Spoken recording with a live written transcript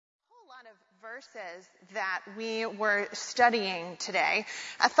verses that we were studying today.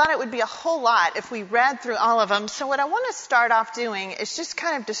 I thought it would be a whole lot if we read through all of them. So what I want to start off doing is just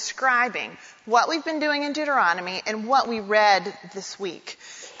kind of describing what we've been doing in Deuteronomy and what we read this week.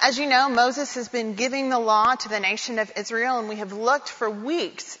 As you know, Moses has been giving the law to the nation of Israel, and we have looked for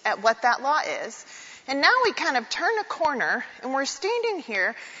weeks at what that law is. And now we kind of turn a corner, and we're standing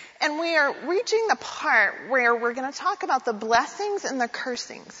here, and we are reaching the part where we're going to talk about the blessings and the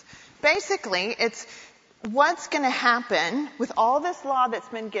cursings. Basically, it's what's going to happen with all this law that's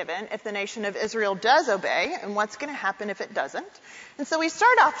been given if the nation of Israel does obey, and what's going to happen if it doesn't. And so we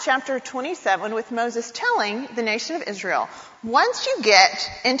start off chapter 27 with Moses telling the nation of Israel, once you get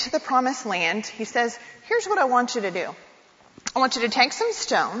into the promised land, he says, here's what I want you to do. I want you to take some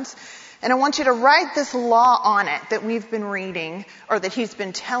stones, and I want you to write this law on it that we've been reading, or that he's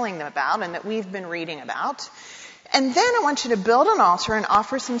been telling them about, and that we've been reading about. And then I want you to build an altar and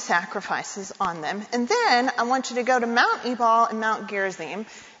offer some sacrifices on them. And then I want you to go to Mount Ebal and Mount Gerizim,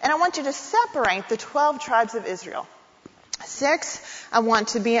 and I want you to separate the 12 tribes of Israel. 6, I want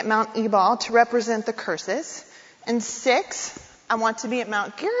to be at Mount Ebal to represent the curses. And 6, I want to be at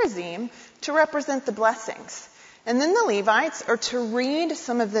Mount Gerizim to represent the blessings. And then the Levites are to read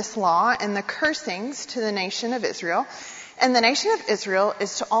some of this law and the cursings to the nation of Israel. And the nation of Israel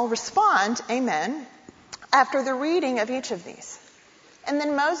is to all respond, amen, after the reading of each of these. And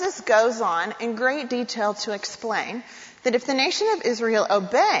then Moses goes on in great detail to explain that if the nation of Israel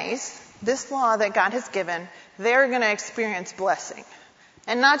obeys this law that God has given, they're going to experience blessing.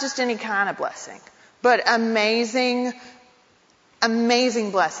 And not just any kind of blessing, but amazing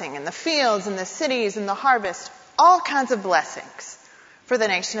blessing in the fields, in the cities, in the harvest, all kinds of blessings for the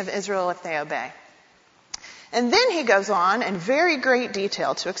nation of Israel if they obey. And then he goes on in very great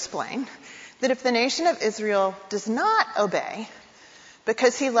detail to explain that if the nation of Israel does not obey,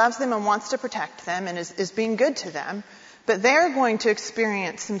 because he loves them and wants to protect them and is being good to them, but they're going to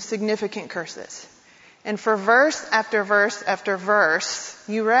experience some significant curses. And for verse after verse after verse,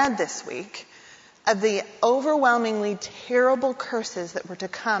 you read this week of the overwhelmingly terrible curses that were to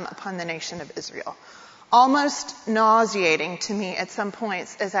come upon the nation of Israel. Almost nauseating to me at some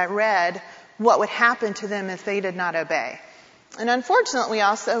points as I read what would happen to them if they did not obey. And unfortunately, we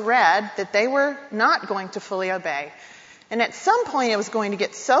also read that they were not going to fully obey. And at some point, it was going to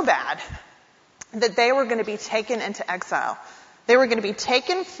get so bad that they were going to be taken into exile. They were going to be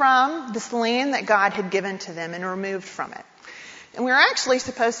taken from this land that God had given to them and removed from it. And we were actually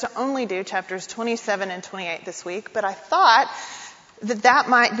supposed to only do chapters 27 and 28 this week, but I thought that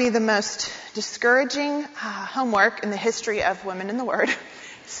might be the most discouraging homework in the history of Women in the Word.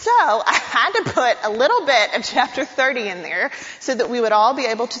 So I had to put a little bit of chapter 30 in there so that we would all be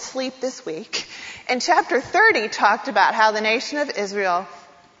able to sleep this week. And chapter 30 talked about how the nation of Israel,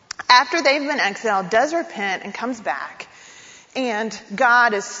 after they've been exiled, does repent and comes back. And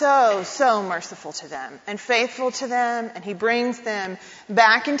God is so merciful to them and faithful to them, and he brings them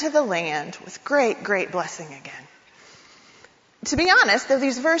back into the land with great blessing again. To be honest, though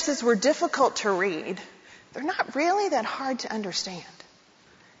these verses were difficult to read, they're not really that hard to understand.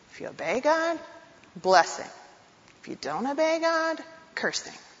 If you obey God, blessing. If you don't obey God,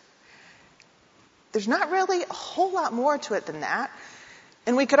 cursing. There's not really a whole lot more to it than that.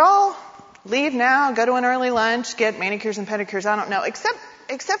 And we could all leave now, go to an early lunch, get manicures and pedicures, I don't know,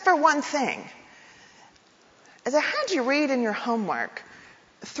 except for one thing. As I had you read in your homework,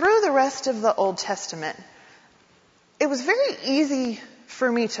 through the rest of the Old Testament, it was very easy for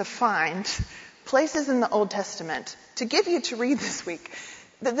me to find places in the Old Testament to give you to read this week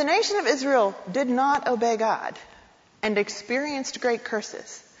that the nation of Israel did not obey God and experienced great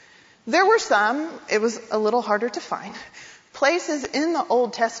curses. There were some, it was a little harder to find, places in the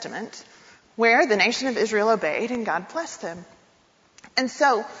Old Testament where the nation of Israel obeyed and God blessed them. And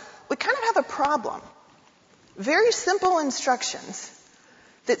so we kind of have a problem. Very simple instructions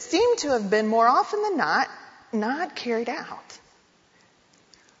that seem to have been more often than not carried out.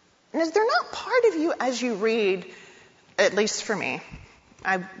 And is there not part of you as you read, at least for me,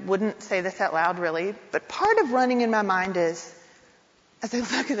 I wouldn't say this out loud really, but part of running in my mind is, as I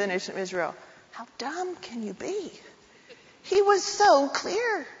look at the nation of Israel, how dumb can you be? He was so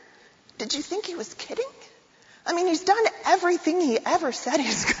clear. Did you think he was kidding? I mean, he's done everything he ever said he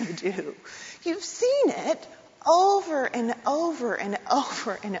was going to do. You've seen it over and over and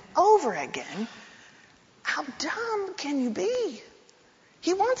over and over again. How dumb can you be?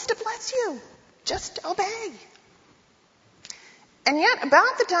 He wants to bless you. Just obey. And yet,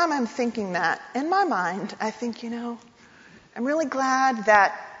 about the time I'm thinking that, in my mind, I think, I'm really glad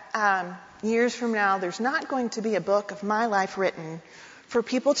that years from now, there's not going to be a book of my life written for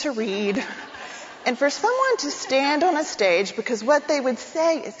people to read, and for someone to stand on a stage, because what they would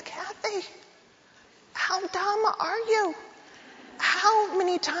say is, Kathy, how dumb are you? How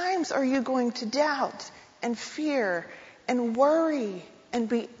many times are you going to doubt and fear and worry and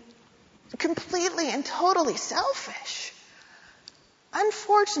be completely and totally selfish?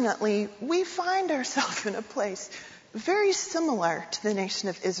 Unfortunately, we find ourselves in a place very similar to the nation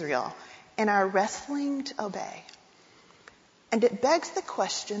of Israel in our wrestling to obey. And it begs the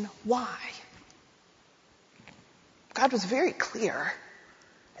question, why? God was very clear.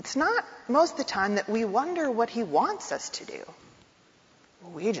 It's not most of the time that we wonder what he wants us to do.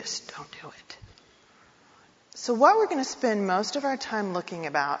 We just don't do it. So what we're going to spend most of our time looking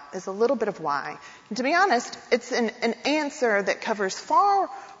about is a little bit of why. And to be honest, it's an answer that covers far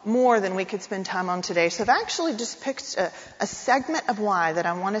more than we could spend time on today. So I've actually just picked a segment of why that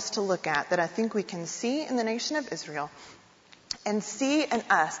I want us to look at that I think we can see in the nation of Israel and see in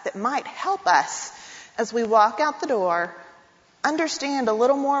us that might help us as we walk out the door, understand a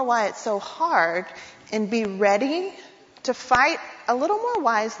little more why it's so hard, and be ready to fight a little more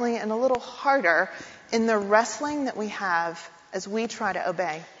wisely and a little harder in the wrestling that we have as we try to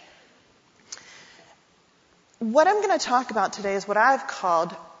obey. What I'm going to talk about today is what I've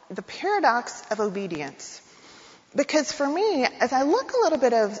called the paradox of obedience. Because for me, as I look a little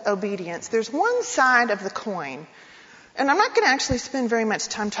bit of obedience, there's one side of the coin. And I'm not going to actually spend very much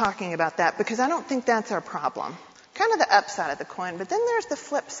time talking about that because I don't think that's our problem. Kind of the upside of the coin. But then there's the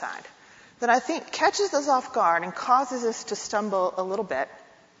flip side that I think catches us off guard and causes us to stumble a little bit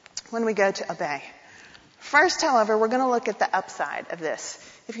when we go to obey. First, however, we're going to look at the upside of this.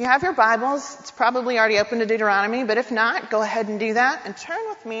 If you have your Bibles, it's probably already open to Deuteronomy, but if not, go ahead and do that and turn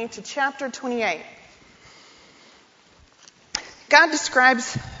with me to chapter 28. God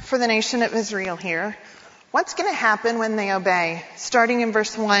describes for the nation of Israel here what's going to happen when they obey. Starting in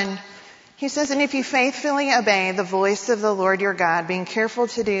verse 1, he says, "And if you faithfully obey the voice of the Lord your God, being careful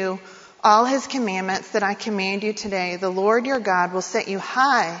to do all his commandments that I command you today, the Lord your God will set you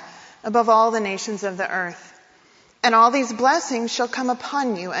high above all the nations of the earth. And all these blessings shall come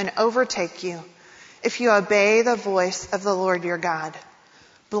upon you and overtake you if you obey the voice of the Lord your God.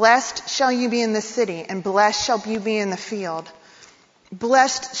 Blessed shall you be in the city, and blessed shall you be in the field.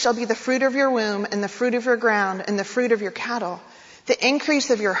 Blessed shall be the fruit of your womb, and the fruit of your ground, and the fruit of your cattle, the increase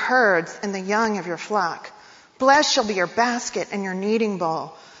of your herds, and the young of your flock. Blessed shall be your basket and your kneading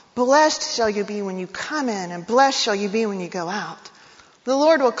bowl. Blessed shall you be when you come in, and blessed shall you be when you go out. The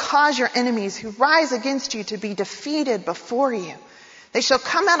Lord will cause your enemies who rise against you to be defeated before you. They shall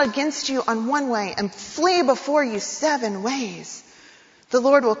come out against you on one way and flee before you 7 ways. The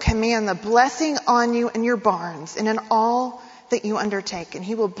Lord will command the blessing on you in your barns and in all that you undertake, and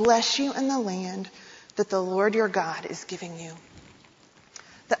he will bless you in the land that the Lord your God is giving you."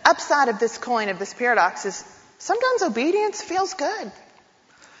 The upside of this coin, of this paradox, is sometimes obedience feels good.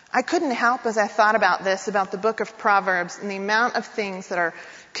 I couldn't help as I thought about this, about the book of Proverbs and the amount of things that are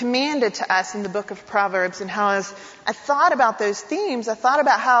commanded to us in the book of Proverbs, and how as I thought about those themes, I thought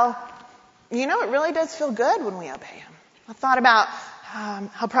about how, it really does feel good when we obey him. I thought about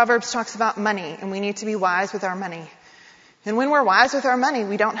how Proverbs talks about money, and we need to be wise with our money. And when we're wise with our money,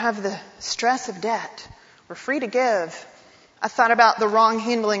 we don't have the stress of debt. We're free to give. I thought about the wrong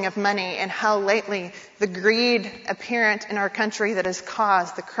handling of money and how lately the greed apparent in our country that has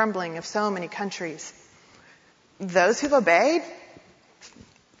caused the crumbling of so many countries. Those who've obeyed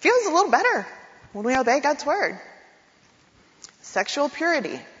feels a little better when we obey God's word. Sexual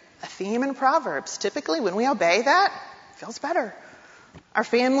purity, a theme in Proverbs. Typically when we obey that, it feels better. Our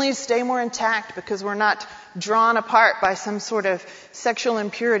families stay more intact because we're not drawn apart by some sort of sexual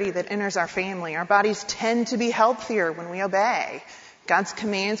impurity that enters our family. Our bodies tend to be healthier when we obey God's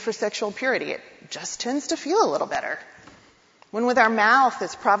commands for sexual purity. It just tends to feel a little better. When with our mouth,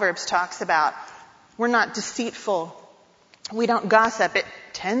 as Proverbs talks about, we're not deceitful, we don't gossip, it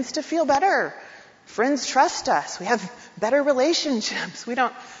tends to feel better. Friends trust us. We have better relationships. We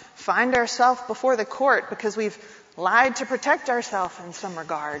don't find ourselves before the court because we've lied to protect ourselves in some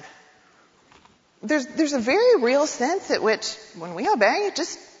regard. There's a very real sense at which when we obey,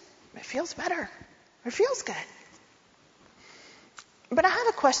 it feels better. It feels good. But I have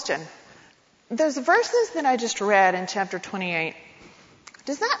a question. Those verses that I just read in chapter 28,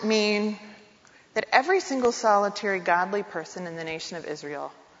 does that mean that every single solitary godly person in the nation of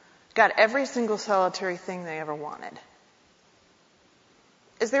Israel got every single solitary thing they ever wanted?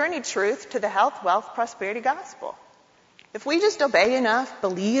 Is there any truth to the health, wealth, prosperity gospel? If we just obey enough,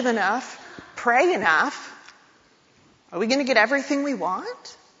 believe enough, pray enough, are we going to get everything we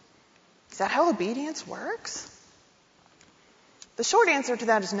want? Is that how obedience works? The short answer to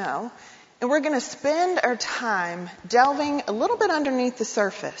that is no. And we're going to spend our time delving a little bit underneath the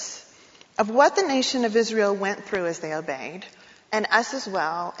surface of what the nation of Israel went through as they obeyed, and us as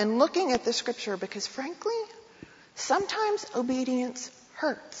well, and looking at the scripture because, frankly, sometimes obedience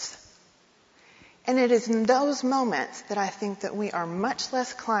hurts. And it is in those moments that I think that we are much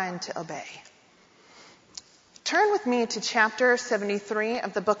less inclined to obey. Turn with me to chapter 73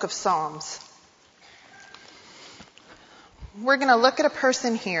 of the book of Psalms. We're going to look at a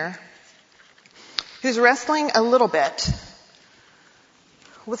person here who's wrestling a little bit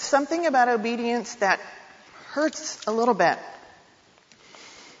with something about obedience that hurts a little bit.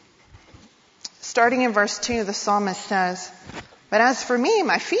 Starting in verse 2, the psalmist says, "But as for me,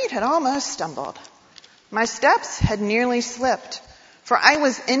 my feet had almost stumbled. My steps had nearly slipped, for I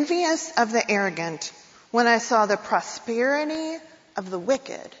was envious of the arrogant when I saw the prosperity of the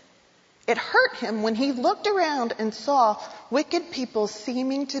wicked." It hurt him when he looked around and saw wicked people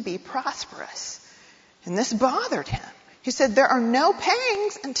seeming to be prosperous. And this bothered him. He said, "There are no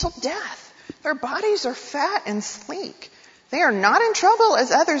pangs until death. Their bodies are fat and sleek. They are not in trouble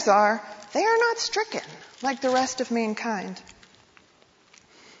as others are. They are not stricken like the rest of mankind."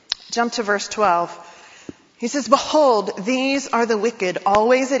 Jump to verse 12. He says, "Behold, these are the wicked,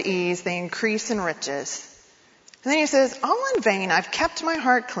 always at ease. They increase in riches." And then he says, "All in vain I've kept my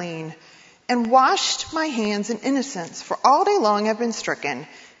heart clean and washed my hands in innocence, for all day long I've been stricken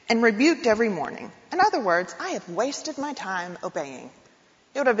and rebuked every morning." In other words, I have wasted my time obeying.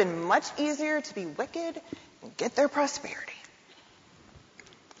 It would have been much easier to be wicked and get their prosperity.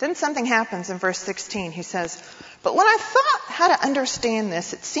 Then something happens in verse 16. He says, "But when I thought how to understand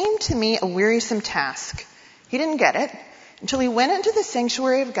this, it seemed to me a wearisome task." He didn't get it until he went into the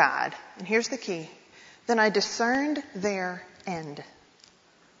sanctuary of God. And here's the key. "Then I discerned their end.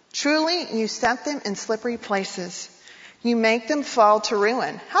 Truly, you set them in slippery places. You make them fall to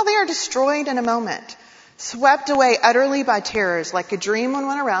ruin. How they are destroyed in a moment, swept away utterly by terrors, like a dream when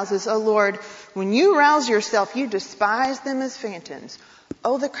one arouses. O Lord, when you rouse yourself, you despise them as phantoms.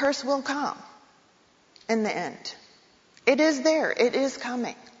 Oh, the curse will come in the end." It is there. It is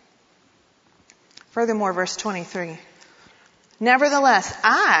coming. Furthermore, verse 23. "Nevertheless,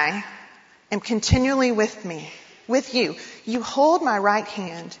 I am continually with you. You hold my right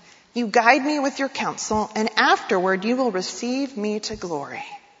hand. You guide me with your counsel, and afterward you will receive me to glory."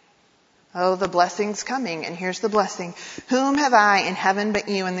 Oh, the blessing's coming, and here's the blessing. "Whom have I in heaven but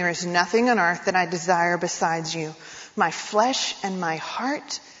you, and there is nothing on earth that I desire besides you. My flesh and my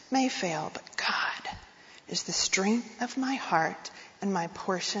heart may fail, but God is the strength of my heart and my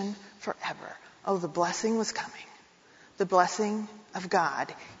portion forever." Oh, the blessing was coming. The blessing of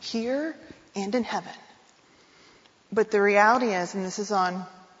God here and in heaven. But the reality is, and this is on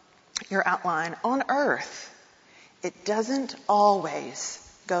your outline, on earth, it doesn't always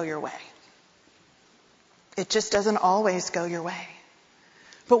go your way. It just doesn't always go your way.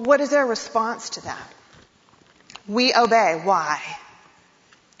 But what is our response to that? We obey. Why?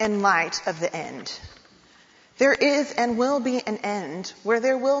 In light of the end. There is and will be an end where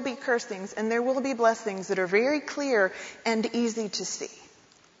there will be cursings and there will be blessings that are very clear and easy to see.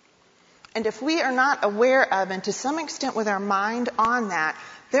 And if we are not aware of, and to some extent with our mind on that,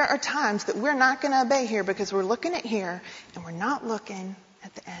 there are times that we're not going to obey here because we're looking at here and we're not looking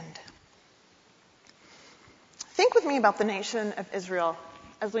at the end. Think with me about the nation of Israel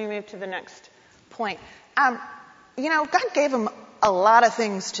as we move to the next point. God gave them a lot of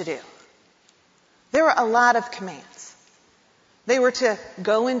things to do. There were a lot of commands. They were to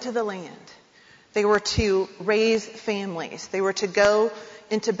go into the land. They were to raise families. They were to go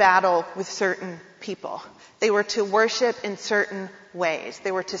into battle with certain people. They were to worship in certain ways.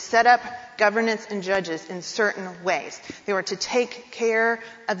 They were to set up governance and judges in certain ways. They were to take care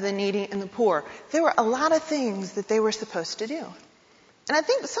of the needy and the poor. There were a lot of things that they were supposed to do. And I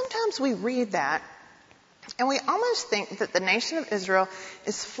think sometimes we read that and we almost think that the nation of Israel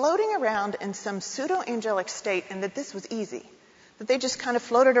is floating around in some pseudo-angelic state and that this was easy. That they just kind of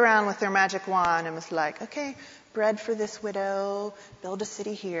floated around with their magic wand and was like, okay, bread for this widow, build a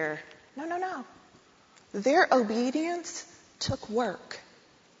city here. No. Their obedience took work.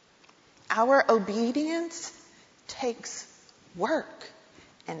 Our obedience takes work.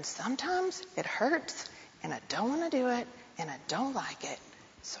 And sometimes it hurts, and I don't want to do it, and I don't like it,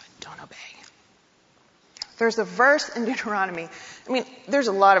 so I don't obey. There's a verse in Deuteronomy. There's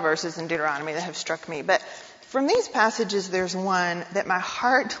a lot of verses in Deuteronomy that have struck me, but from these passages, there's one that my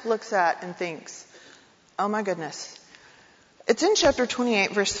heart looks at and thinks, oh my goodness. It's in chapter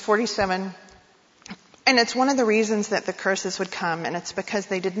 28, verse 47, and it's one of the reasons that the curses would come, and it's because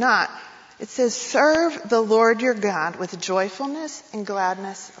they did not It says, serve the Lord your God with joyfulness and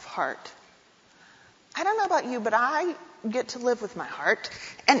gladness of heart. I don't know about you, but I get to live with my heart.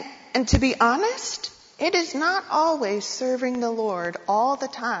 And to be honest, it is not always serving the Lord all the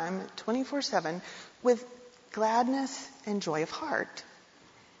time, 24/7, with gladness and joy of heart.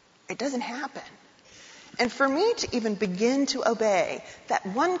 It doesn't happen. And for me to even begin to obey that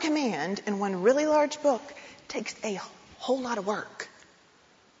one command in one really large book takes a whole lot of work.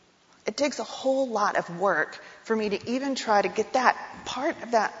 It takes a whole lot of work for me to even try to get that part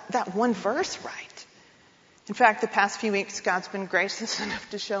of that one verse right. In fact, the past few weeks, God's been gracious enough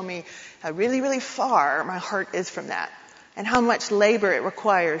to show me how really, really far my heart is from that, and how much labor it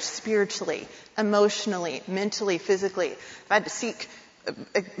requires spiritually, emotionally, mentally, physically. I've had to seek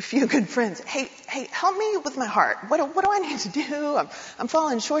a few good friends. Hey, help me with my heart. What do I need to do? I'm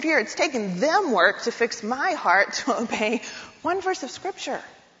falling short here. It's taken them work to fix my heart to obey one verse of Scripture.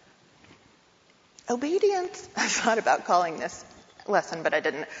 Obedience, I thought about calling this lesson, but I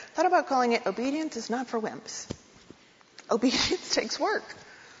didn't. I thought about calling it, obedience is not for wimps. Obedience takes work.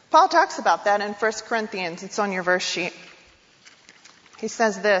 Paul talks about that in 1 Corinthians. It's on your verse sheet. He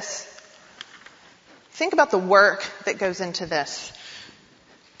says this. Think about the work that goes into this.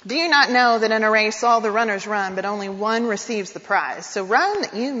 Do you not know that in a race all the runners run, but only one receives the prize? So run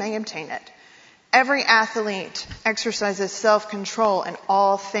that you may obtain it. Every athlete exercises self-control in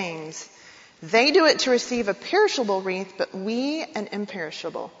all things. They do it to receive a perishable wreath, but we an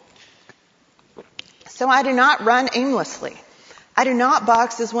imperishable. So I do not run aimlessly. I do not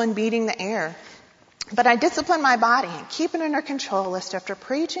box as one beating the air. But I discipline my body and keep it under control, lest after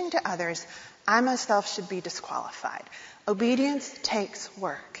preaching to others, I myself should be disqualified. Obedience takes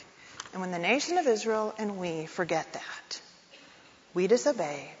work. And when the nation of Israel and we forget that, we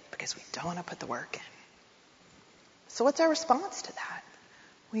disobey because we don't want to put the work in. So what's our response to that?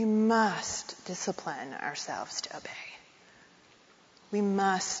 We must discipline ourselves to obey. We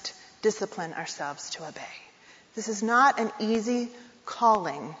must discipline ourselves to obey. This is not an easy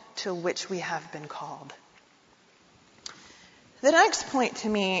calling to which we have been called. The next point to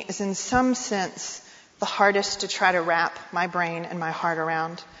me is in some sense the hardest to try to wrap my brain and my heart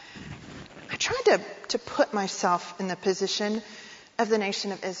around. I tried to put myself in the position of the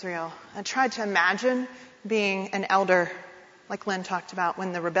nation of Israel. I tried to imagine being an elder, like Lynn talked about,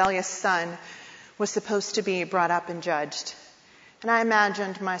 when the rebellious son was supposed to be brought up and judged. And I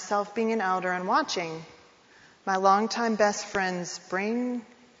imagined myself being an elder and watching my longtime best friends bring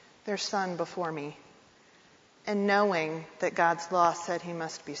their son before me, and knowing that God's law said he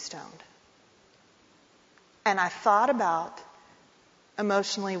must be stoned. And I thought about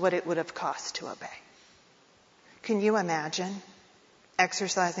emotionally what it would have cost to obey. Can you imagine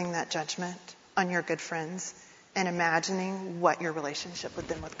exercising that judgment on your good friends and imagining what your relationship with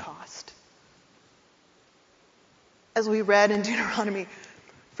them would cost? As we read in Deuteronomy,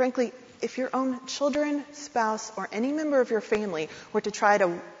 frankly, if your own children, spouse, or any member of your family were to try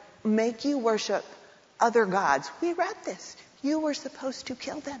to make you worship other gods, we read this. You were supposed to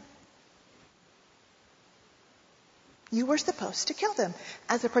kill them. You were supposed to kill them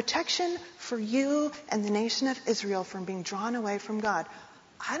as a protection for you and the nation of Israel from being drawn away from God.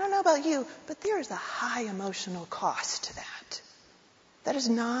 I don't know about you, but there is a high emotional cost to that. That is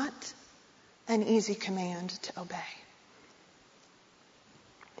not an easy command to obey.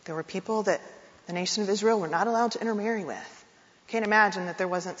 There were people that the nation of Israel were not allowed to intermarry with. Can't imagine that there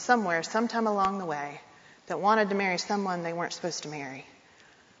wasn't somewhere, sometime along the way, that wanted to marry someone they weren't supposed to marry.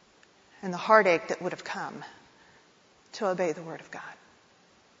 And the heartache that would have come to obey the word of God.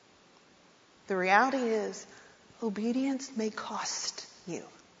 The reality is, obedience may cost you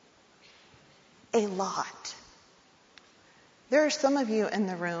a lot. There are some of you in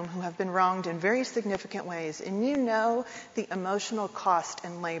the room who have been wronged in very significant ways, and you know the emotional cost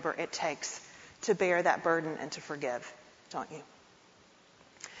and labor it takes to bear that burden and to forgive, don't you?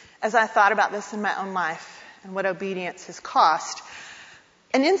 As I thought about this in my own life and what obedience has cost,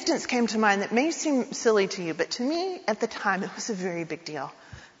 an instance came to mind that may seem silly to you, but to me at the time it was a very big deal.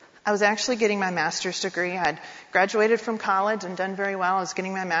 I was actually getting my master's degree. I'd graduated from college and done very well. I was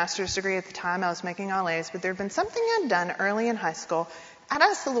getting my master's degree at the time. I was making all A's, but there had been something I'd done early in high school. I'd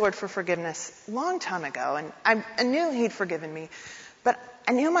asked the Lord for forgiveness a long time ago, and I knew He'd forgiven me. But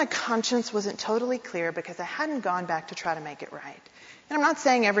I knew my conscience wasn't totally clear because I hadn't gone back to try to make it right. And I'm not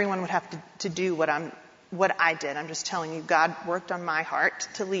saying everyone would have to do what I did. I'm just telling you, God worked on my heart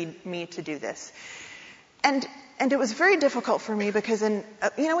to lead me to do this. And it was very difficult for me because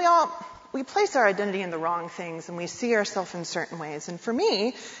we place our identity in the wrong things and we see ourselves in certain ways. And for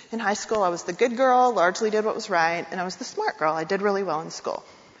me, in high school, I was the good girl, largely did what was right, and I was the smart girl. I did really well in school.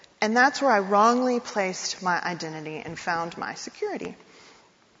 And that's where I wrongly placed my identity and found my security.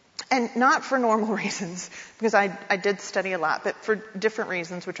 And not for normal reasons, because I did study a lot, but for different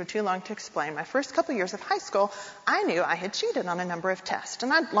reasons, which are too long to explain. My first couple years of high school, I knew I had cheated on a number of tests,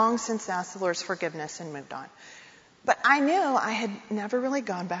 and I'd long since asked the Lord's forgiveness and moved on. But I knew I had never really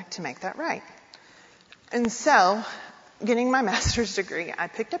gone back to make that right. And so, getting my master's degree, I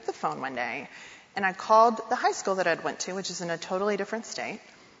picked up the phone one day, and I called the high school that I'd went to, which is in a totally different state,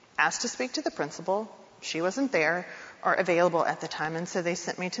 asked to speak to the principal. She wasn't there or available at the time, and so they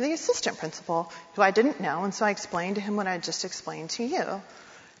sent me to the assistant principal, who I didn't know, and so I explained to him what I just explained to you.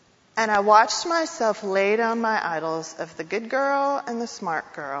 And I watched myself lay down my idols of the good girl and the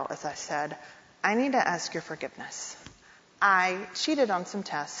smart girl as I said, I need to ask your forgiveness. I cheated on some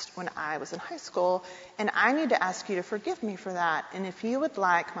tests when I was in high school, and I need to ask you to forgive me for that, and if you would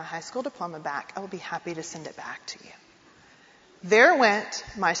like my high school diploma back, I will be happy to send it back to you. There went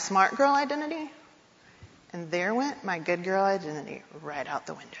my smart girl identity, and there went my good girl identity right out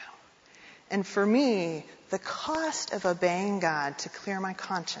the window. And for me, the cost of obeying God to clear my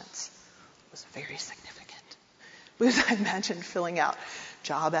conscience was very significant. Because I imagined filling out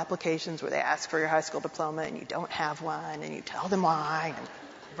job applications where they ask for your high school diploma and you don't have one and you tell them why, and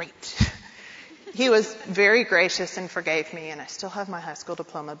great. He was very gracious and forgave me, and I still have my high school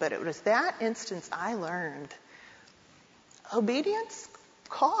diploma, but it was that instance I learned obedience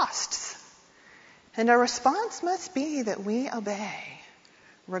costs. And our response must be that we obey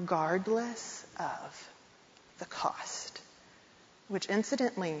regardless of the cost, which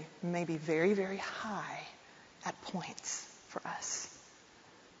incidentally may be very, very high at points for us.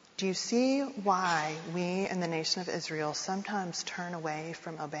 Do you see why we in the nation of Israel sometimes turn away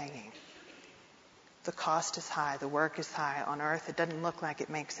from obeying? The cost is high, the work is high. On earth, it doesn't look like it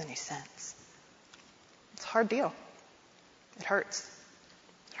makes any sense. It's a hard deal. It hurts.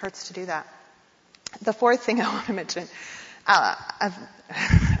 It hurts to do that. The fourth thing I want to mention,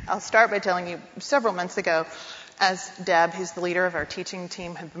 I'll start by telling you several months ago, as Deb, who's the leader of our teaching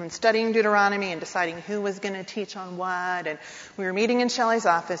team, had been studying Deuteronomy and deciding who was going to teach on what, and we were meeting in Shelley's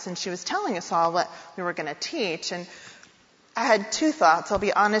office, and she was telling us all what we were going to teach, and I had two thoughts. I'll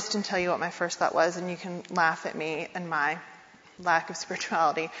be honest and tell you what my first thought was, and you can laugh at me and my lack of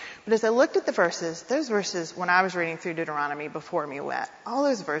spirituality. But as I looked at the verses, those verses, when I was reading through Deuteronomy before me wet, all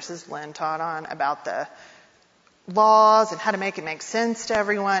those verses Lynn taught on about the laws and how to make it make sense to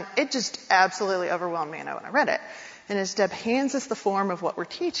everyone, it just absolutely overwhelmed me when I read it. And as Deb hands us the form of what we're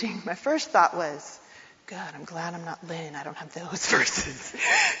teaching, my first thought was, God, I'm glad I'm not Lynn. I don't have those verses.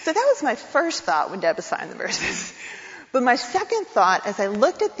 So that was my first thought when Deb assigned the verses. But my second thought, as I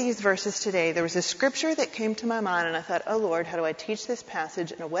looked at these verses today, there was a scripture that came to my mind, and I thought, oh Lord, how do I teach this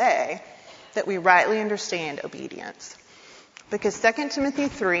passage in a way that we rightly understand obedience? Because 2 Timothy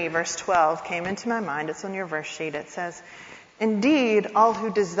 3, verse 12 came into my mind. It's on your verse sheet. It says, indeed, all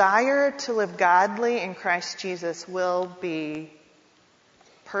who desire to live godly in Christ Jesus will be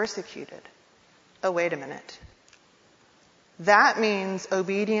persecuted. Oh, wait a minute. That means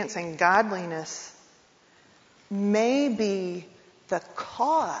obedience and godliness may be the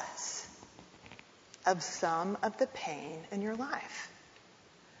cause of some of the pain in your life.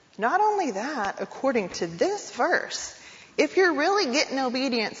 Not only that, according to this verse, if you're really getting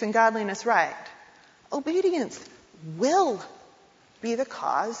obedience and godliness right, obedience will be the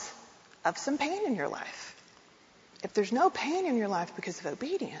cause of some pain in your life. If there's no pain in your life because of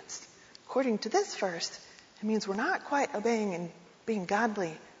obedience, according to this verse, it means we're not quite obeying and being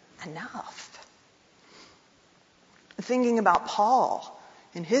godly enough. Thinking about Paul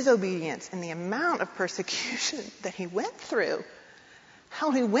and his obedience and the amount of persecution that he went through,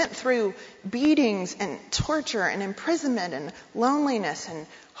 how he went through beatings and torture and imprisonment and loneliness and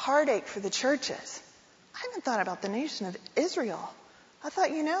heartache for the churches. I haven't thought about the nation of Israel. I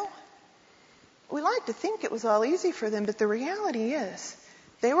thought, we like to think it was all easy for them, but the reality is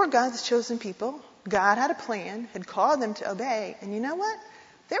they were God's chosen people. God had a plan, had called them to obey, and you know what?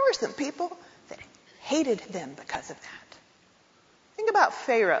 There were some people that hated them because of that. Think about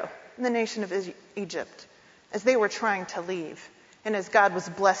Pharaoh and the nation of Egypt as they were trying to leave and as God was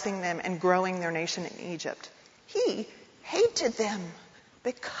blessing them and growing their nation in Egypt. He hated them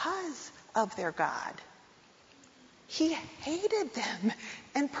because of their God. He hated them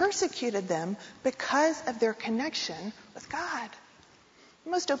and persecuted them because of their connection with God.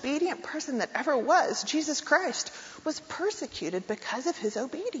 The most obedient person that ever was, Jesus Christ, was persecuted because of his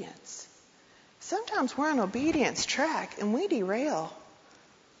obedience. Sometimes we're on obedience track and we derail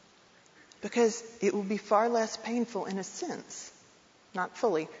because it will be far less painful in a sense, not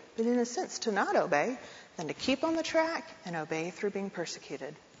fully, but in a sense to not obey than to keep on the track and obey through being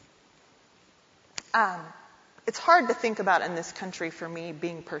persecuted. It's hard to think about in this country for me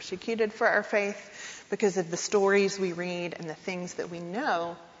being persecuted for our faith because of the stories we read and the things that we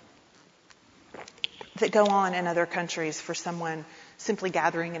know that go on in other countries. For someone simply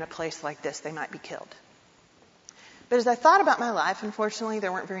gathering in a place like this, they might be killed. But as I thought about my life, unfortunately,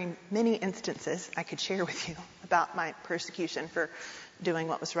 there weren't very many instances I could share with you about my persecution for doing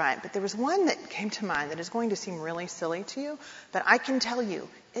what was right. But there was one that came to mind that is going to seem really silly to you, but I can tell you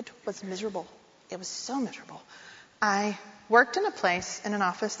it was miserable. It was so miserable. I worked in a place, in an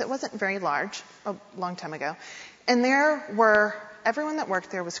office that wasn't very large, a long time ago, and everyone that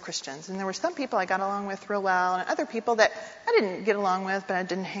worked there was Christians. And there were some people I got along with real well, and other people that I didn't get along with, but I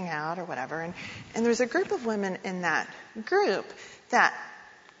didn't hang out or whatever. And there was a group of women in that group that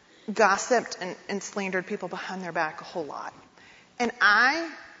gossiped and slandered people behind their back a whole lot. And I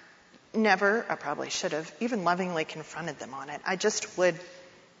probably should have, even lovingly confronted them on it. I just would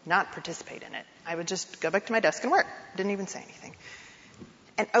not participate in it. I would just go back to my desk and work. Didn't even say anything.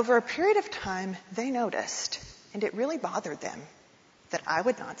 And over a period of time, they noticed, and it really bothered them, that I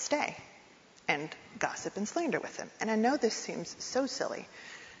would not stay and gossip and slander with them. And I know this seems so silly,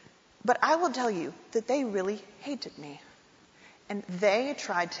 but I will tell you that they really hated me. And they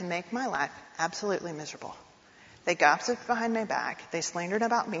tried to make my life absolutely miserable. They gossiped behind my back. They slandered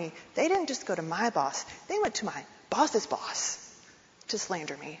about me. They didn't just go to my boss. They went to my boss's boss to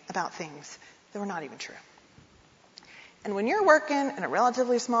slander me about things that were not even true. And when you're working in a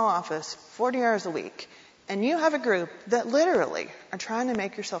relatively small office, 40 hours a week, and you have a group that literally are trying to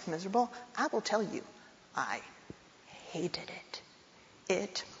make yourself miserable, I will tell you, I hated it.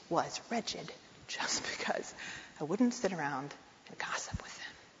 It was wretched just because I wouldn't sit around and gossip with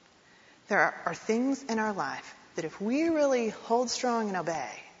them. There are things in our life that if we really hold strong and obey,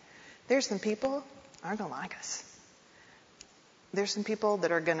 there's some people aren't going to like us. There's some people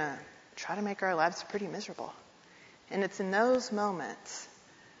that are going to try to make our lives pretty miserable. And it's in those moments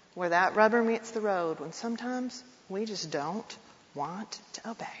where that rubber meets the road, when sometimes we just don't want to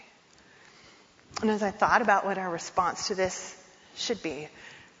obey. And as I thought about what our response to this should be,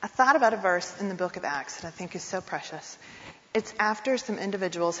 I thought about a verse in the book of Acts that I think is so precious. It's after some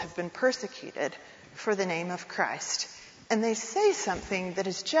individuals have been persecuted for the name of Christ. And they say something that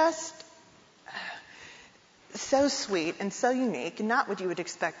is just so sweet and so unique, and not what you would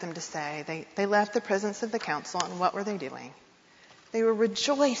expect them to say. They left the presence of the council, and what were they doing? They were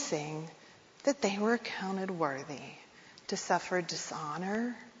rejoicing that they were counted worthy to suffer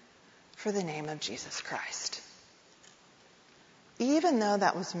dishonor for the name of Jesus Christ. Even though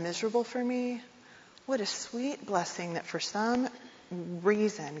that was miserable for me, what a sweet blessing that for some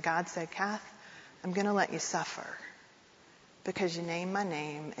reason God said, Kath, I'm going to let you suffer because you name my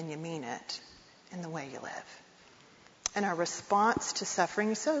name and you mean it in the way you live. And our response to suffering,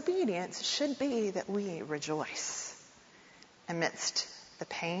 disobedience, should be that we rejoice amidst the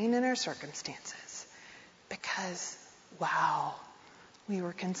pain in our circumstances because, wow, we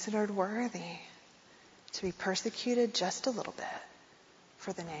were considered worthy to be persecuted just a little bit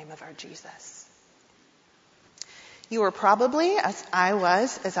for the name of our Jesus. You were probably, as I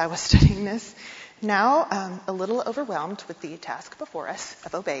was studying this, now a little overwhelmed with the task before us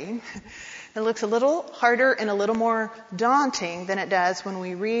of obeying. It looks a little harder and a little more daunting than it does when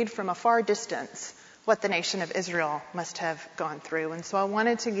we read from a far distance what the nation of Israel must have gone through. And so I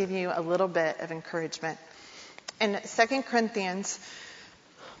wanted to give you a little bit of encouragement. In 2 Corinthians,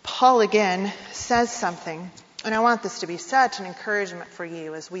 Paul again says something, and I want this to be such an encouragement for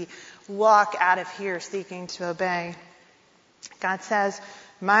you as we walk out of here seeking to obey. God says,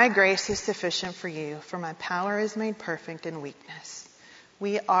 my grace is sufficient for you, for my power is made perfect in weakness.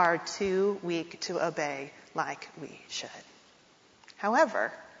 We are too weak to obey like we should.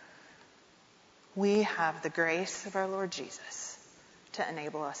 However, we have the grace of our Lord Jesus to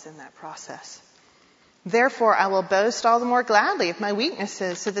enable us in that process. Therefore, I will boast all the more gladly of my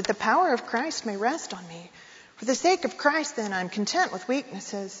weaknesses, so that the power of Christ may rest on me. For the sake of Christ, then, I am content with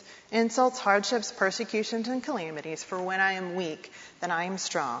weaknesses, insults, hardships, persecutions, and calamities. For when I am weak, then I am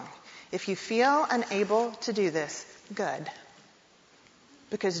strong. If you feel unable to do this, good.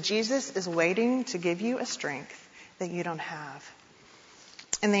 Because Jesus is waiting to give you a strength that you don't have.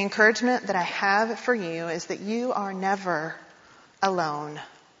 And the encouragement that I have for you is that you are never alone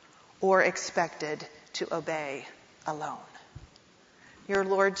or expected to obey alone. Your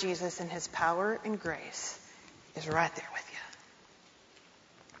Lord Jesus in his power and grace is right there with you.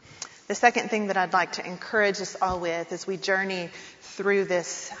 The second thing that I'd like to encourage us all with as we journey through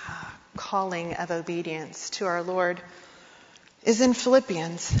this calling of obedience to our Lord is in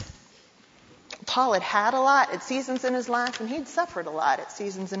Philippians. Paul had a lot at seasons in his life, and he'd suffered a lot at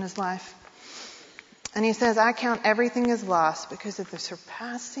seasons in his life. And he says, I count everything as loss because of the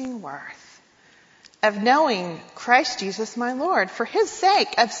surpassing worth of knowing Christ Jesus my Lord. For his sake,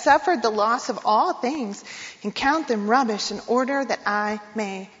 I've suffered the loss of all things and count them rubbish in order that I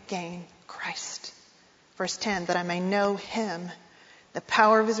may gain Christ. Verse 10, that I may know him, the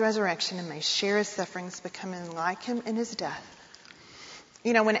power of his resurrection, and may share his sufferings, becoming like him in his death.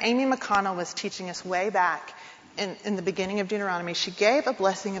 You know, when Amy McConnell was teaching us way back in the beginning of Deuteronomy, she gave a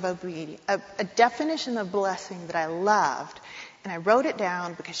blessing of obedience, a definition of blessing that I loved. And I wrote it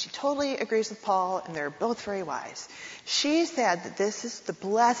down because she totally agrees with Paul, and they're both very wise. She said that this is the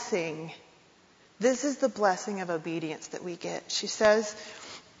blessing of obedience that we get. She says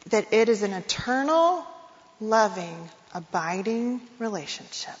that it is an eternal, loving, abiding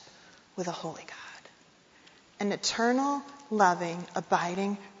relationship with a holy God. An eternal, loving,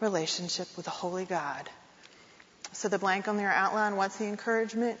 abiding relationship with a holy God. So the blank on their outline, what's the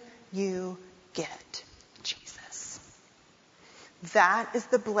encouragement? You get Jesus. That is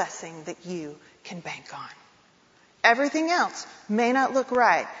the blessing that you can bank on. Everything else may not look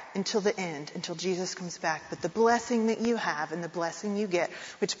right until the end, until Jesus comes back. But the blessing that you have and the blessing you get,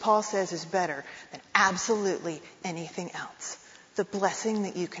 which Paul says is better than absolutely anything else. The blessing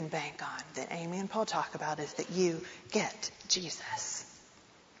that you can bank on, that Amy and Paul talk about, is that you get Jesus.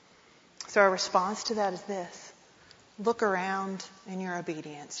 So our response to that is this. Look around in your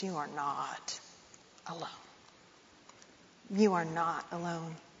obedience. You are not alone. You are not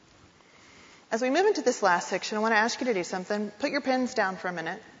alone. As we move into this last section, I want to ask you to do something. Put your pens down for a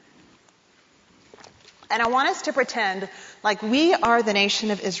minute. And I want us to pretend like we are the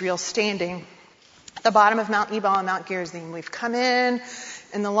nation of Israel standing at the bottom of Mount Ebal and Mount Gerizim. We've come in,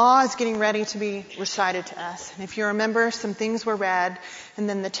 and the law is getting ready to be recited to us. And if you remember, some things were read, and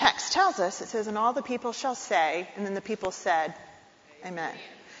then the text tells us, it says, and all the people shall say, and then the people said, Amen.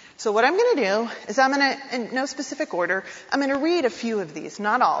 So what I'm going to do is I'm going to, in no specific order, I'm going to read a few of these,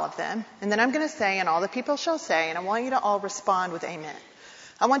 not all of them, and then I'm going to say, and all the people shall say, and I want you to all respond with Amen.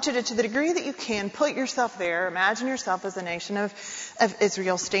 I want you to the degree that you can, put yourself there, imagine yourself as a nation of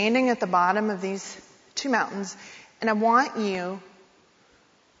Israel standing at the bottom of these two mountains, and I want you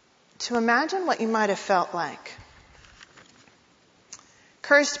to imagine what you might have felt like.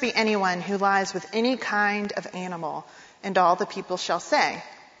 Cursed be anyone who lies with any kind of animal, and all the people shall say. Amen.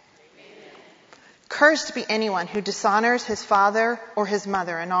 Cursed be anyone who dishonors his father or his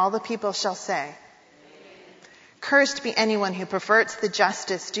mother, and all the people shall say. Amen. Cursed be anyone who perverts the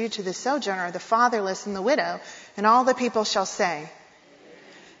justice due to the sojourner, the fatherless, and the widow, and all the people shall say. Amen.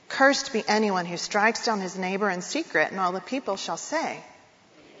 Cursed be anyone who strikes down his neighbor in secret, and all the people shall say.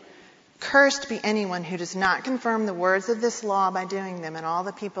 Cursed be anyone who does not confirm the words of this law by doing them, and all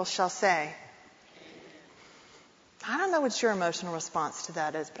the people shall say. I don't know what your emotional response to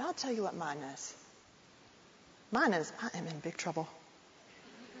that is, but I'll tell you what mine is. Mine is, I am in big trouble.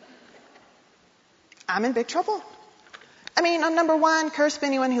 I'm in big trouble. I mean, on number one, cursed be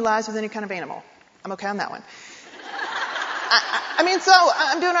anyone who lies with any kind of animal. I'm okay on that one. I mean, so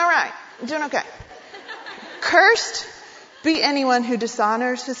I'm doing all right. I'm doing okay. Cursed be anyone who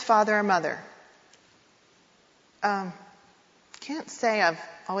dishonors his father or mother. Can't say I've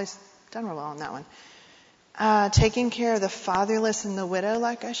always done real well on that one. Taking care of the fatherless and the widow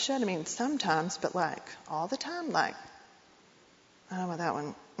like I should. I mean, sometimes, but like all the time, like, I don't know about that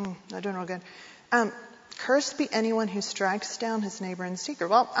one. Not doing real good. Cursed be anyone who strikes down his neighbor in secret.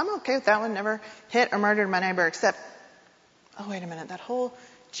 Well, I'm okay with that one. Never hit or murdered my neighbor except, oh, wait a minute. That whole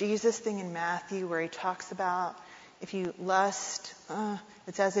Jesus thing in Matthew where he talks about if you lust,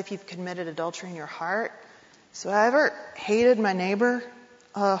 it's as if you've committed adultery in your heart. So I ever hated my neighbor?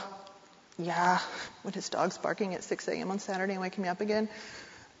 Yeah, when his dog's barking at 6 a.m. on Saturday and waking me up again.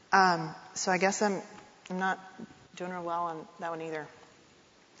 So I guess I'm not doing real well on that one either.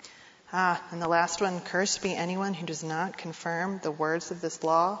 And the last one, cursed be anyone who does not confirm the words of this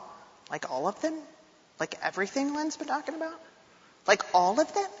law, like all of them, like everything Lynn's been talking about, like all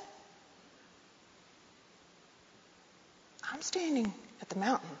of them. I'm standing at the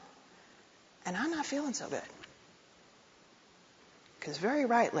mountain, and I'm not feeling so good. Because very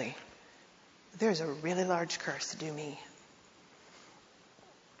rightly, there's a really large curse due me.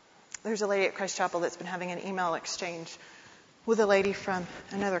 There's a lady at Christ Chapel that's been having an email exchange with a lady from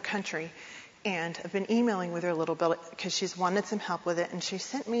another country, and I've been emailing with her a little bit because she's wanted some help with it, and she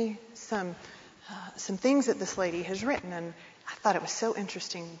sent me some things that this lady has written, and I thought it was so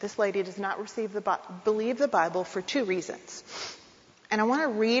interesting. This lady does not believe the Bible for two reasons. And I want to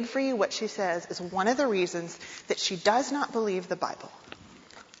read for you what she says is one of the reasons that she does not believe the Bible.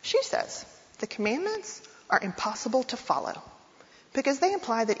 She says, the commandments are impossible to follow. because they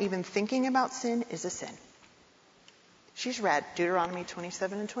imply that even thinking about sin is a sin. She's read Deuteronomy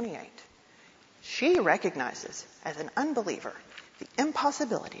 27 and 28. She recognizes, as an unbeliever, the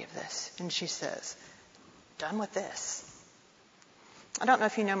impossibility of this. And she says, done with this. I don't know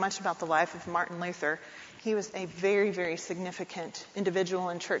if you know much about the life of Martin Luther. He was a very, very significant individual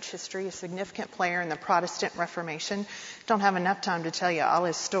in church history, a significant player in the Protestant Reformation. Don't have enough time to tell you all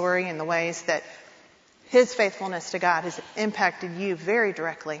his story and the ways that his faithfulness to God has impacted you very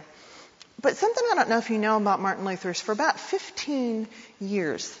directly. But something I don't know if you know about Martin Luther is for about 15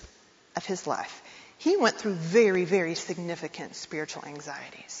 years of his life, he went through very, very significant spiritual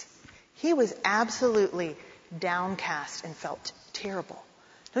anxieties. He was absolutely downcast and felt terrible.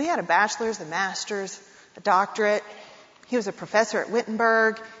 So he had a bachelor's, a master's, a doctorate. He was a professor at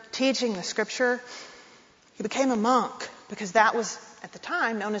Wittenberg, teaching the scripture. He became a monk because that was, at the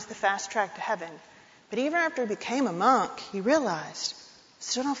time, known as the fast track to heaven. But even after he became a monk, he realized, I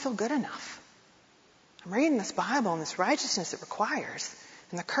still don't feel good enough. I'm reading this Bible and this righteousness it requires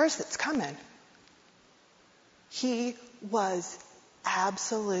and the curse that's coming. He was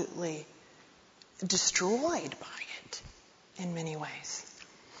absolutely destroyed by it in many ways.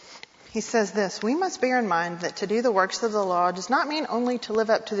 He says this, we must bear in mind that to do the works of the law does not mean only to live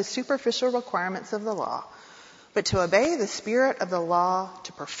up to the superficial requirements of the law, but to obey the spirit of the law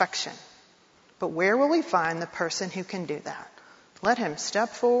to perfection. But where will we find the person who can do that? Let him step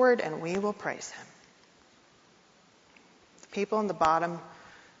forward and we will praise him. The people on the bottom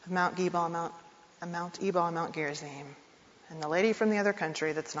of Mount Ebal and Mount Gerizim, and the lady from the other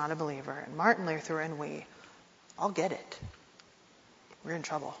country that's not a believer, and Martin Luther and we all get it. We're in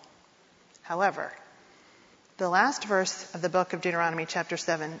trouble. However, the last verse of the book of Deuteronomy, chapter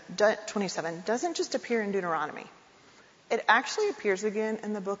 27, doesn't just appear in Deuteronomy. It actually appears again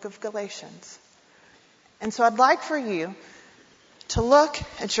in the book of Galatians. And so I'd like for you to look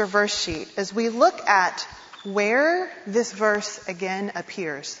at your verse sheet as we look at where this verse again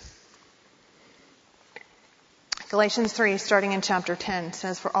appears. Galatians 3, starting in chapter 10,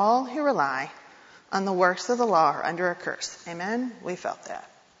 says, for all who rely on the works of the law are under a curse. Amen? We felt that.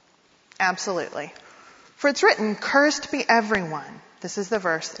 Absolutely. For it's written, cursed be everyone. This is the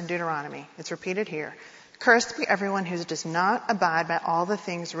verse in Deuteronomy. It's repeated here. Cursed be everyone who does not abide by all the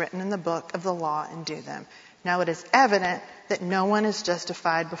things written in the book of the law and do them. Now it is evident that no one is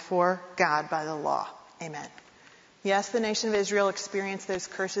justified before God by the law. Amen. Yes, the nation of Israel experienced those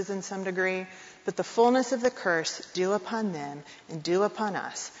curses in some degree, but the fullness of the curse due upon them and due upon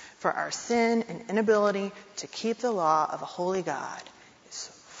us for our sin and inability to keep the law of a holy God is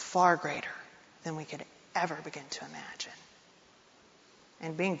far greater than we could ever begin to imagine.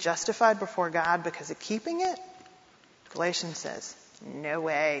 And being justified before God because of keeping it, Galatians says, no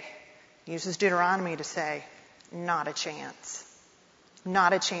way. He uses Deuteronomy to say, not a chance.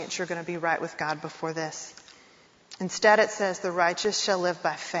 Not a chance you're going to be right with God before this. Instead it says, the righteous shall live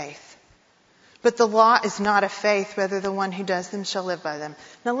by faith. But the law is not of faith, rather the one who does them shall live by them.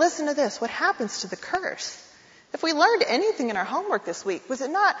 Now listen to this. What happens to the curse? If we learned anything in our homework this week, was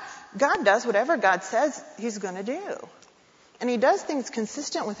it not God does whatever God says he's going to do? And he does things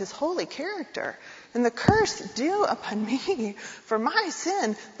consistent with his holy character. And the curse due upon me for my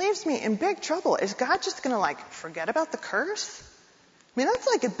sin leaves me in big trouble. Is God just going to forget about the curse? I mean, that's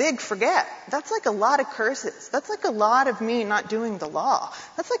like a big forget. That's like a lot of curses. That's like a lot of me not doing the law.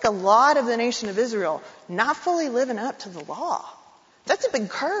 That's like a lot of the nation of Israel not fully living up to the law. That's a big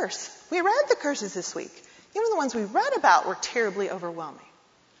curse. We read the curses this week. Even the ones we read about were terribly overwhelming.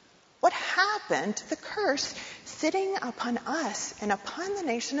 What happened to the curse sitting upon us and upon the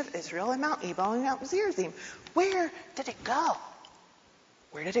nation of Israel at Mount Ebal and Mount Gerizim? Where did it go?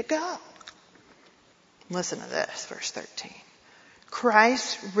 Where did it go? Listen to this, verse 13.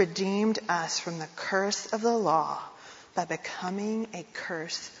 Christ redeemed us from the curse of the law by becoming a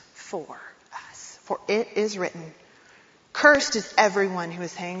curse for us. For it is written, cursed is everyone who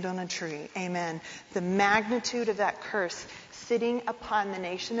is hanged on a tree. Amen. The magnitude of that curse sitting upon the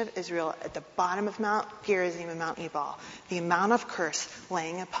nation of Israel at the bottom of Mount Gerizim and Mount Ebal, the amount of curse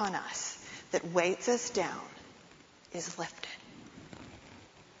laying upon us that weights us down is lifted.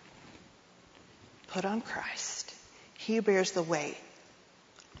 Put on Christ. He bears the weight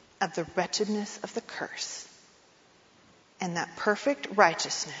of the wretchedness of the curse. And that perfect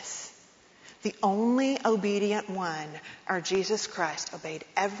righteousness, the only obedient one, our Jesus Christ, obeyed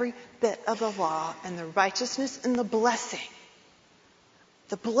every bit of the law, and the righteousness and the blessing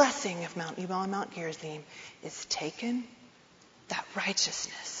of Mount Ebal and Mount Gerizim is taken, that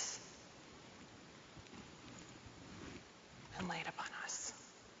righteousness, and laid upon us.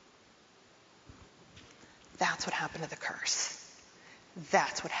 That's what happened to the curse.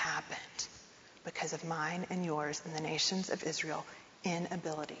 That's what happened because of mine and yours and the nations of Israel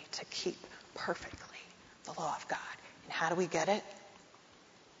inability to keep perfectly the law of God. And how do we get it?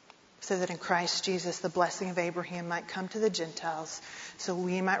 So that in Christ Jesus, the blessing of Abraham might come to the Gentiles, so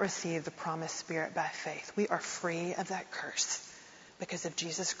we might receive the promised Spirit by faith. We are free of that curse because of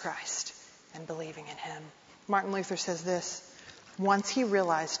Jesus Christ and believing in him. Martin Luther says this, once he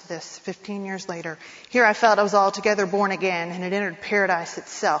realized this 15 years later, here I felt I was altogether born again and had entered paradise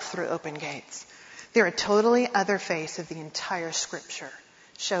itself through open gates. There a totally other face of the entire Scripture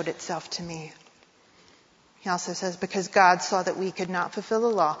showed itself to me. He also says, because God saw that we could not fulfill the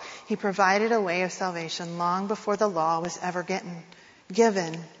law, he provided a way of salvation long before the law was ever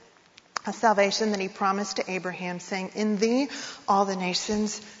given. A salvation that he promised to Abraham, saying, in thee all the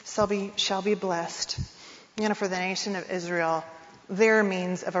nations shall be blessed. For the nation of Israel, their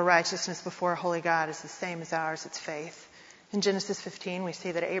means of a righteousness before a holy God is the same as ours. It's faith. In Genesis 15, we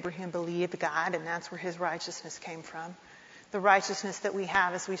see that Abraham believed God, and that's where his righteousness came from. The righteousness that we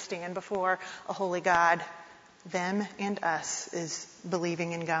have as we stand before a holy God, them and us, is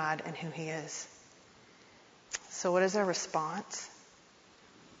believing in God and who he is. So what is our response?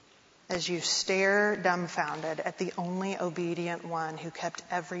 As you stare dumbfounded at the only obedient one who kept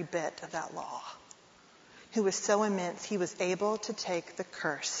every bit of that law, who was so immense he was able to take the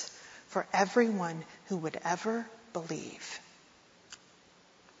curse for everyone who would ever believe.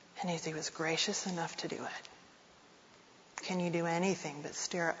 And as he was gracious enough to do it, can you do anything but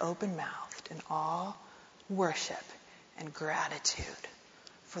stare open-mouthed in awe, worship, and gratitude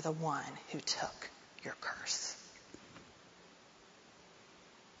for the one who took your curse?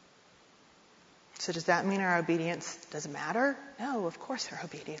 So does that mean our obedience doesn't matter? No, of course our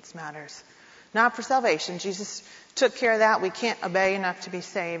obedience matters. Not for salvation. Jesus took care of that. We can't obey enough to be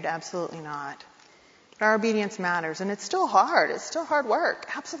saved. Absolutely not. But our obedience matters. And it's still hard. It's still hard work.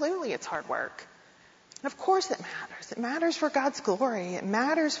 Absolutely it's hard work. And of course it matters. It matters for God's glory. It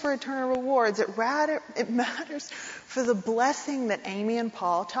matters for eternal rewards. It matters for the blessing that Amy and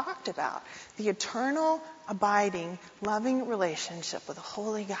Paul talked about. The eternal, abiding, loving relationship with a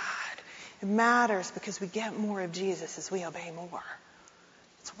holy God. It matters because we get more of Jesus as we obey more.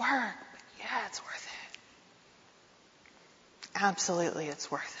 It's work, but yeah, it's worth it. Absolutely, it's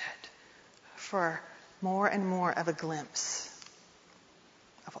worth it. For more and more of a glimpse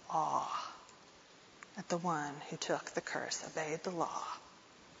of awe at the one who took the curse, obeyed the law,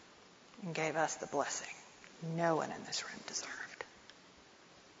 and gave us the blessing no one in this room deserved.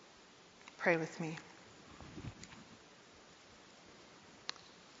 Pray with me.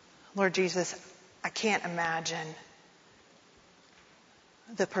 Lord Jesus, I can't imagine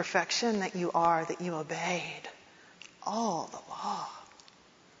the perfection that you are, that you obeyed all the law.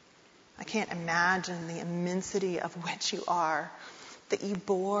 I can't imagine the immensity of which you are, that you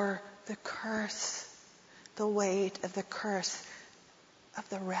bore the curse, the weight of the curse of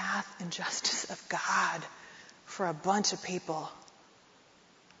the wrath and justice of God for a bunch of people.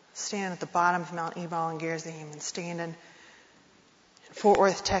 Stand at the bottom of Mount Ebal and Gerizim and stand in Fort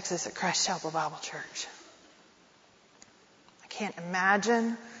Worth, Texas at Christ Chapel Bible Church. I can't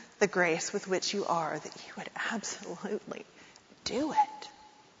imagine the grace with which you are, that you would absolutely do it.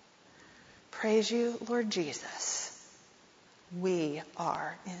 Praise you, Lord Jesus. We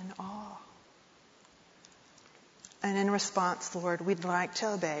are in awe. And in response, Lord, we'd like to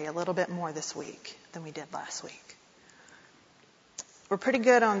obey a little bit more this week than we did last week. We're pretty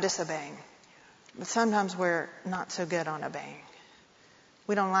good on disobeying, but sometimes we're not so good on obeying.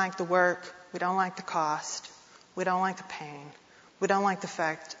 We don't like the work. We don't like the cost. We don't like the pain. We don't like the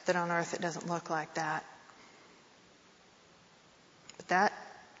fact that on earth it doesn't look like that. But that,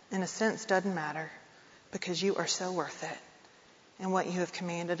 in a sense, doesn't matter because you are so worth it. And what you have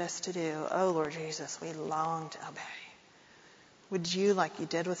commanded us to do, oh Lord Jesus, we long to obey. Would you, like you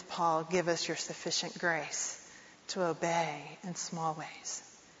did with Paul, give us your sufficient grace to obey in small ways?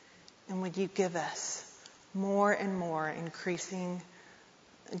 And would you give us more and more increasing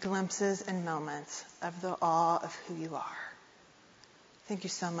glimpses and moments of the awe of who you are? Thank you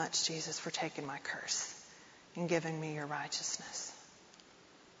so much, Jesus, for taking my curse and giving me your righteousness.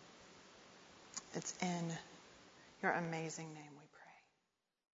 It's in your amazing name we pray.